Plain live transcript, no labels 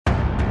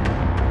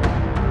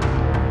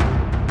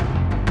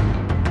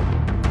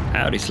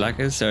Howdy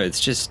slackers. So it's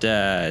just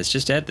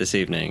Ed this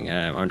evening.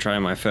 I'm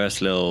trying my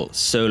first little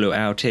solo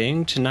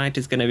outing. Tonight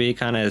is going to be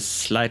kind of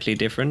slightly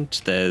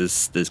different.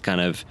 There's kind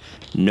of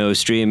no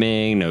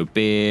streaming, no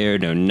beer,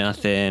 no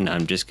nothing.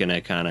 I'm just going to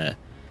kind of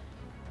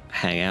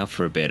hang out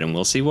for a bit and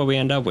we'll see what we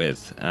end up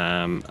with.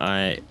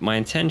 My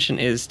intention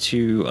is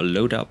to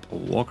load up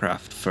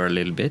Warcraft for a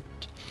little bit.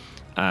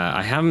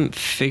 I haven't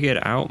figured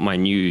out my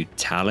new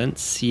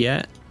talents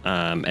yet.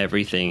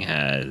 Everything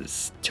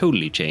has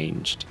totally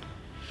changed.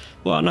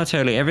 Well, not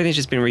totally. Everything's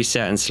just been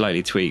reset and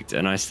slightly tweaked,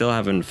 and I still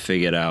haven't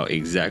figured out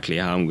exactly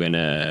how I'm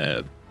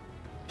gonna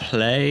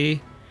play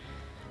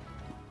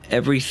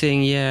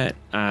everything yet.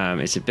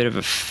 It's a bit of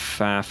a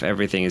faff.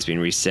 Everything has been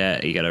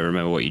reset. You gotta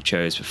remember what you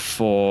chose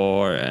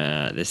before,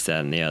 this,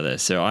 that, and the other.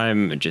 So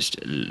I'm just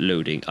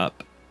loading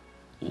up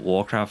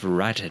Warcraft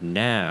right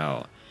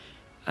now,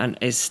 and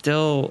it's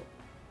still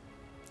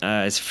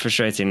it's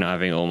frustrating not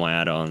having all my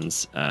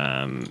add-ons,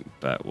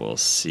 but we'll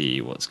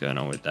see what's going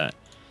on with that.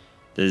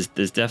 There's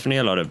definitely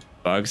a lot of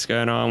bugs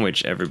going on,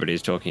 which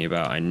everybody's talking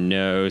about, I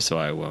know, so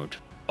I won't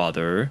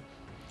bother.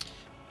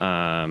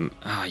 Oh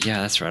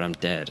yeah, that's right, I'm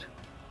dead.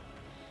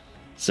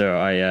 So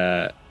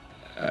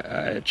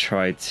I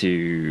tried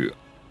to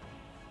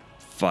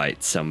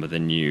fight some of the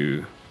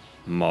new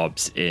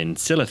mobs in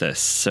Silithus.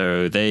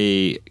 So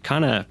they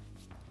kind of...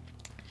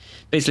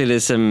 Basically,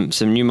 there's some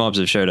new mobs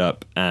have showed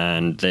up,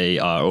 and they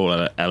are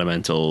all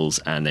elementals,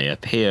 and they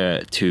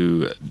appear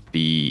to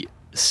be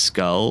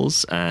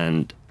skulls,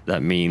 and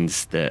that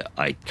means that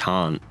I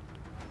can't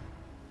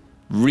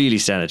really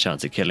stand a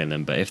chance of killing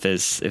them. But if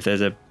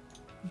there's a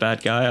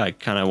bad guy, I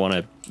kind of want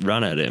to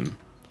run at him.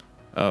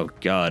 Oh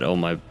god, all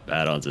my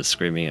add-ons are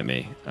screaming at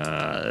me.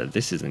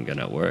 This isn't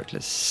gonna work.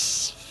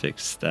 Let's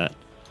fix that.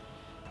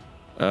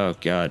 Oh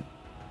god,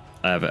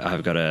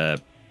 I've got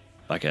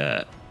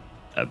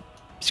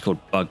it's called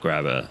Bug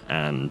Grabber,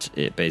 and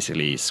it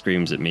basically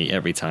screams at me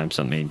every time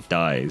something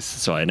dies.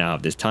 So I now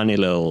have this tiny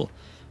little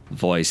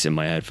voice in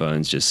my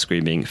headphones just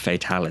screaming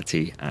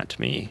fatality at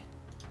me.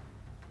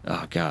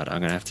 Oh god,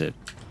 I'm gonna have to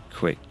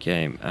quit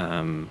game.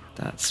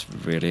 That's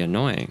really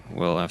annoying.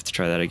 We'll have to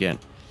try that again.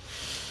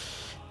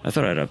 I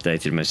thought I'd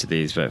updated most of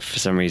these, but for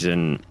some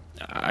reason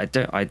I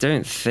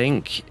don't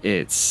think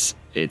it's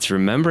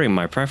remembering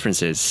my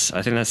preferences.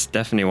 I think that's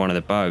definitely one of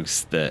the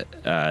bugs that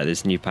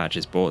this new patch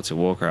has brought to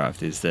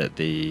Warcraft, is that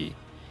the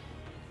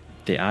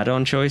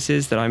add-on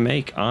choices that I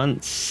make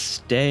aren't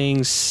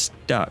staying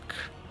stuck.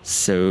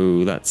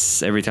 So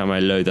that's every time I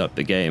load up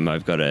the game,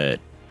 I've got to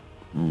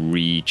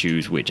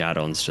re-choose which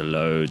add-ons to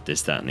load,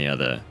 this, that, and the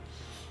other.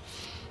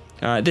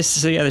 The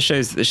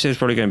show's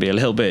probably going to be a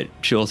little bit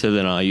shorter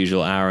than our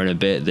usual hour and a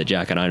bit that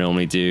Jack and I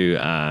normally do.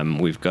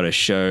 We've got a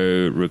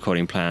show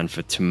recording planned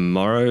for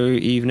tomorrow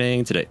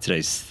evening.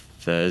 Today's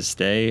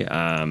Thursday,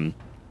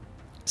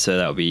 so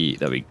that'll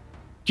be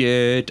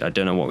good. I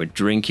don't know what we're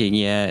drinking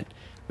yet.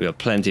 We got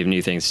plenty of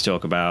new things to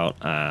talk about.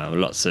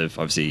 Lots of,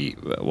 obviously,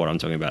 what I'm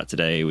talking about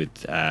today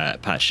with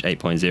patch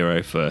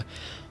 8.0 for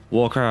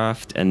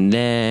Warcraft. And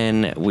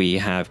then we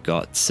have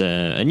got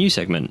a new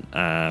segment,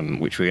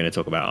 which we're going to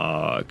talk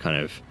about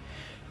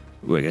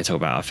we're going to talk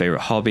about our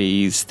favorite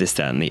hobbies, this,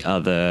 that, and the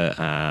other.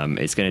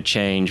 It's going to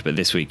change, but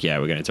this week,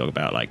 we're going to talk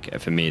about,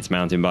 for me, it's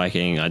mountain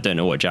biking. I don't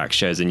know what Jack's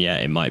chosen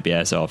yet. It might be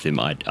airsoft.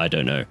 I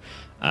don't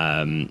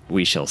know.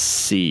 We shall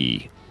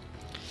see.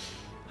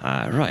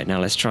 Right,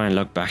 now let's try and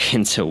log back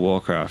into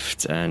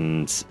Warcraft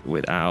and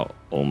without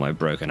all my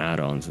broken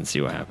add-ons and see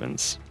what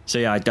happens. So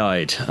yeah, I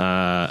died,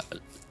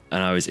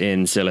 and I was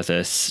in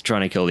Silithus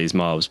trying to kill these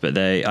mobs, but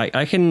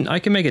I can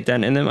make a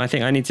dent in them. I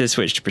think I need to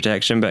switch to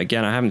protection, but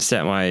again, I haven't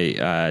set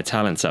my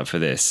talents up for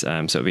this,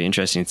 so it'll be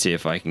interesting to see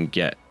if I can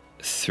get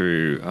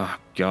through. Oh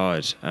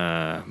god,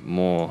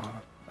 more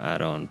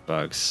add-on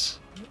bugs.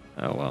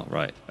 Oh well,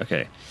 right,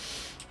 okay.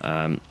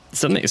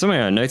 Something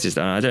I noticed,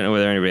 and I don't know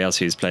whether anybody else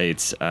who's been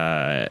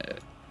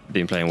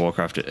playing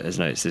Warcraft has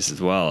noticed this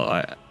as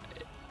well.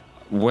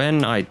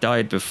 When I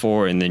died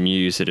before in the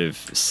new sort of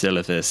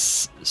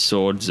Silithus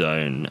sword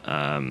zone,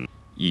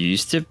 you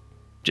used to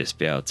just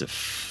be able to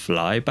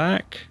fly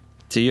back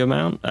to your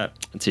mount,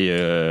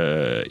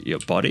 to your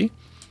body.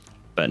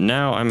 But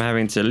now I'm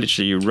having to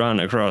literally run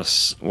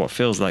across what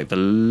feels like the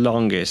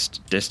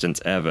longest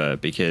distance ever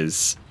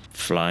because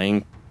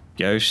Flying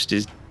Ghost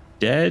is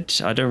dead.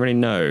 I don't really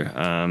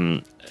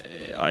know.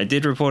 I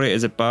did report it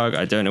as a bug.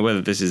 I don't know whether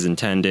this is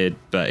intended,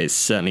 but it's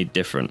certainly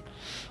different.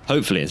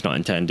 Hopefully it's not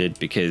intended,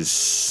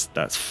 because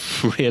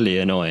that's really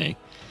annoying.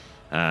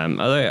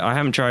 Although I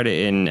haven't tried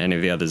it in any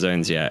of the other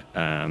zones yet.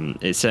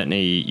 It's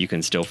certainly, you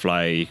can still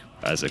fly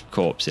as a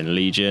corpse in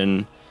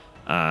Legion.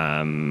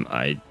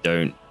 I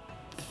don't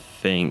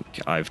think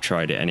I've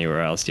tried it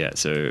anywhere else yet,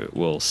 so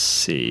we'll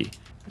see.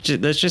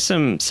 There's just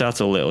some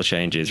subtle little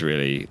changes,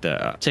 really,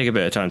 that take a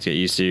bit of time to get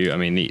used to. I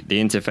mean, the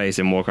interface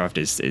in Warcraft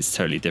is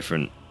totally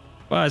different.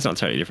 Well, it's not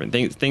totally different.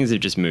 Things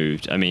have just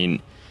moved. I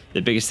mean,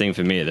 the biggest thing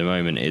for me at the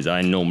moment is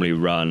I normally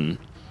run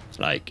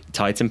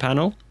Titan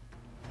panel.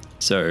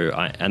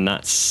 And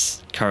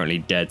that's currently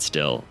dead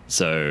still.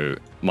 So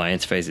my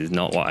interface is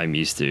not what I'm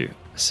used to.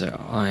 So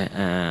I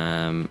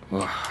am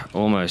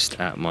almost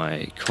at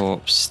my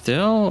corpse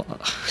still,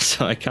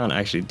 so I can't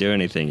actually do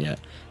anything yet.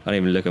 I don't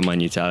even look at my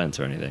new talents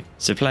or anything.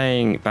 So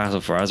playing Battle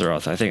for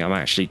Azeroth, I think I'm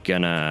actually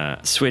gonna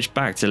switch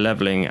back to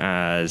leveling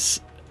as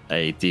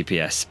a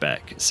DPS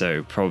spec.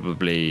 So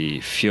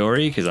probably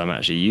Fury, because I'm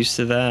actually used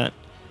to that.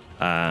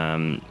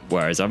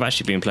 Whereas I've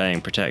actually been playing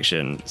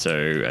Protection,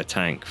 so a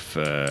tank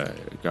for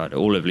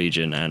all of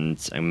Legion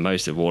and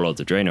most of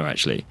Warlords of Draenor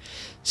actually.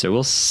 So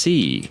we'll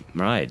see.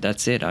 Right,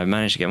 that's it. I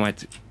managed to get my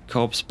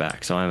corpse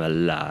back, so I'm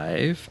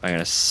alive. I'm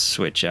gonna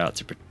switch out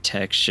to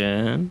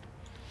Protection,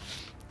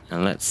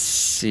 and let's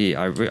see.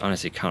 I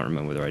honestly can't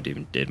remember whether I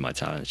even did my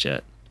talents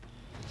yet.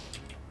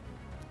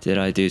 Did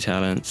I do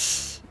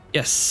talents?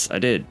 Yes, I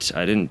did.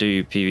 I didn't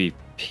do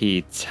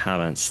PvP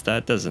talents.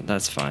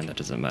 That's fine. That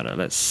doesn't matter.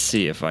 Let's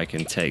see if I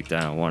can take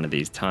down one of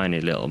these tiny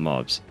little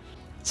mobs.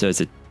 So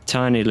it's a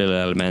tiny little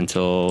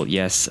elemental.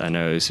 Yes, I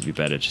know this would be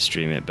better to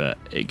stream it, but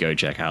go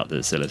check out the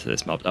Silith of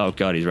this mob. Oh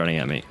god, he's running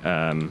at me.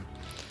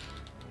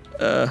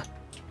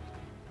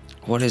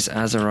 What is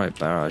Azerite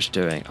Barrage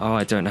doing? Oh,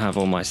 I don't have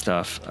all my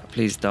stuff.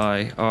 Please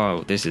die.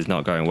 Oh, this is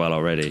not going well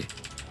already.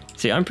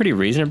 See, I'm pretty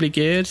reasonably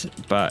geared,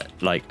 but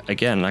like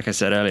again, like I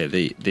said earlier,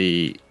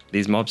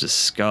 these mobs are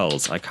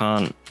skulls. I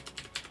can't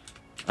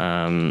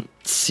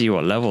see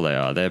what level they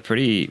are. They're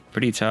pretty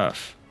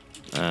tough.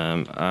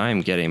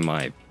 I'm getting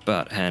my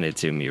butt handed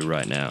to me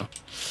right now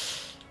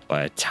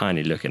by a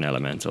tiny looking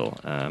elemental.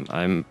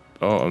 I'm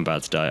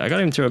about to die. I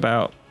got him to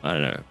about, I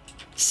don't know,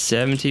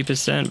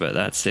 70%, but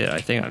that's it. I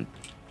think I'm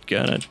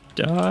gonna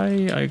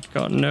die. I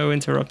got no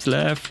interrupts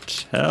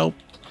left. Help.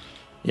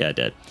 Yeah,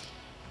 dead.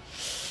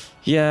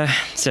 Yeah,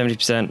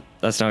 70%.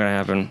 That's not gonna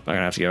happen. I'm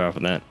gonna have to give up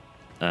on that.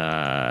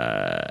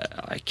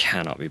 I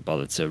cannot be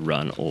bothered to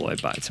run all the way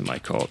back to my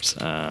corpse.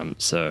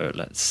 So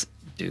let's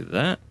do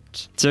that.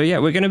 So yeah,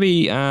 we're going to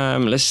be,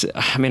 I'm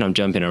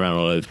jumping around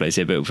all over the place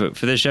here, but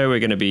for this show, we're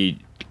going to be,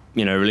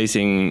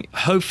 releasing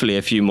hopefully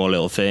a few more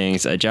little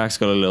things. Jack's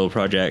got a little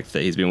project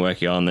that he's been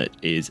working on that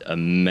is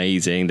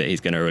amazing that he's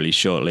going to release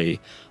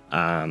shortly.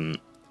 And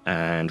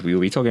we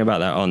will be talking about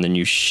that on the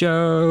new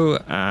show,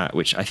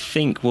 which I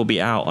think will be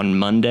out on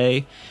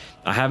Monday.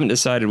 I haven't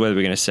decided whether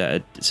we're going to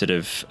set a sort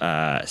of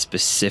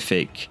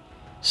specific,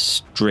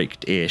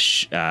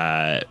 strict-ish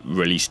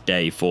release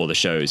day for the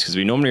shows, because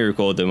we normally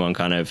record them on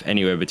kind of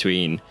anywhere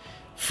between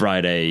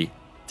Friday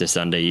to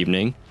Sunday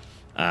evening.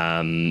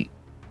 And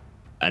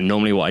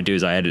normally what I do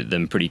is I edit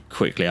them pretty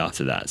quickly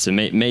after that. So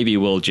maybe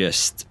we'll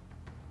just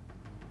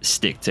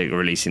stick to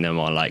releasing them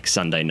on like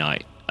Sunday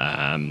night,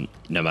 no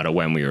matter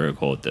when we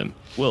record them.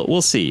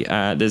 We'll see.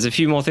 There's a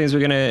few more things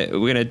we're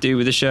gonna do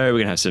with the show. We're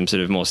gonna have some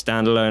sort of more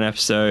standalone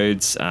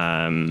episodes.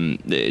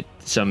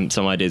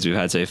 Some ideas we've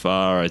had so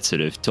far are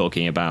sort of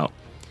talking about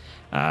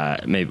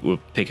maybe we'll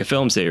pick a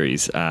film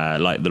series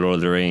like The Lord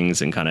of the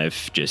Rings and kind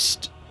of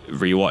just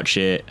rewatch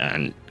it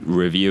and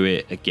review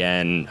it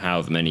again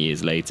however many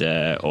years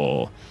later,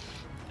 or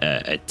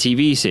a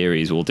TV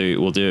series. We'll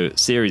do a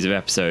series of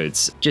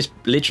episodes, just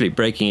literally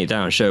breaking it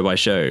down show by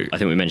show. I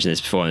think we mentioned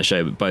this before on the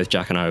show, but both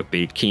Jack and I would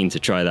be keen to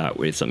try that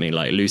with something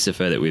like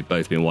Lucifer that we've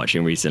both been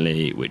watching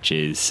recently, which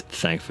is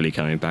thankfully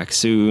coming back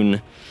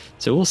soon.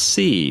 So we'll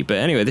see. But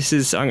anyway,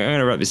 I'm going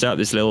to wrap this up,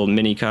 this little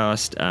mini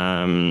cast.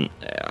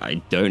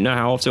 I don't know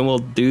how often we'll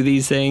do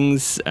these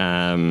things,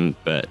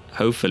 but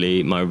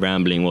hopefully my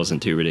rambling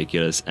wasn't too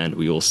ridiculous, and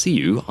we will see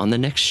you on the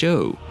next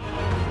show.